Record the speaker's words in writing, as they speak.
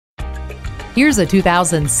Here's a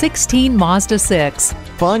 2016 Mazda 6.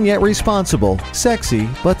 Fun yet responsible, sexy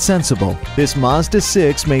but sensible. This Mazda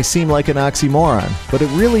 6 may seem like an oxymoron, but it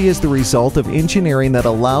really is the result of engineering that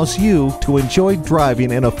allows you to enjoy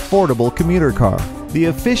driving an affordable commuter car. The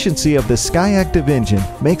efficiency of the Skyactiv engine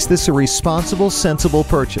makes this a responsible, sensible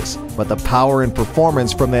purchase, but the power and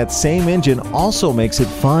performance from that same engine also makes it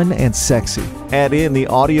fun and sexy. Add in the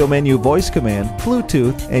audio menu voice command,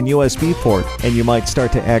 Bluetooth, and USB port, and you might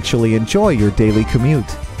start to actually enjoy your daily commute.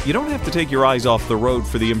 You don't have to take your eyes off the road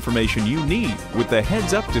for the information you need with the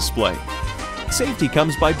heads-up display. Safety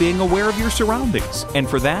comes by being aware of your surroundings, and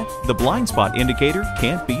for that, the blind spot indicator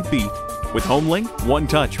can't be beat. With HomeLink, one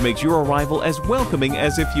touch makes your arrival as welcoming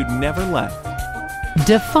as if you'd never left.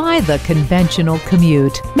 Defy the conventional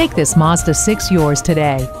commute. Make this Mazda 6 yours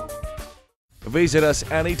today. Visit us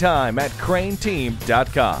anytime at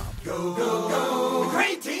crainteam.com.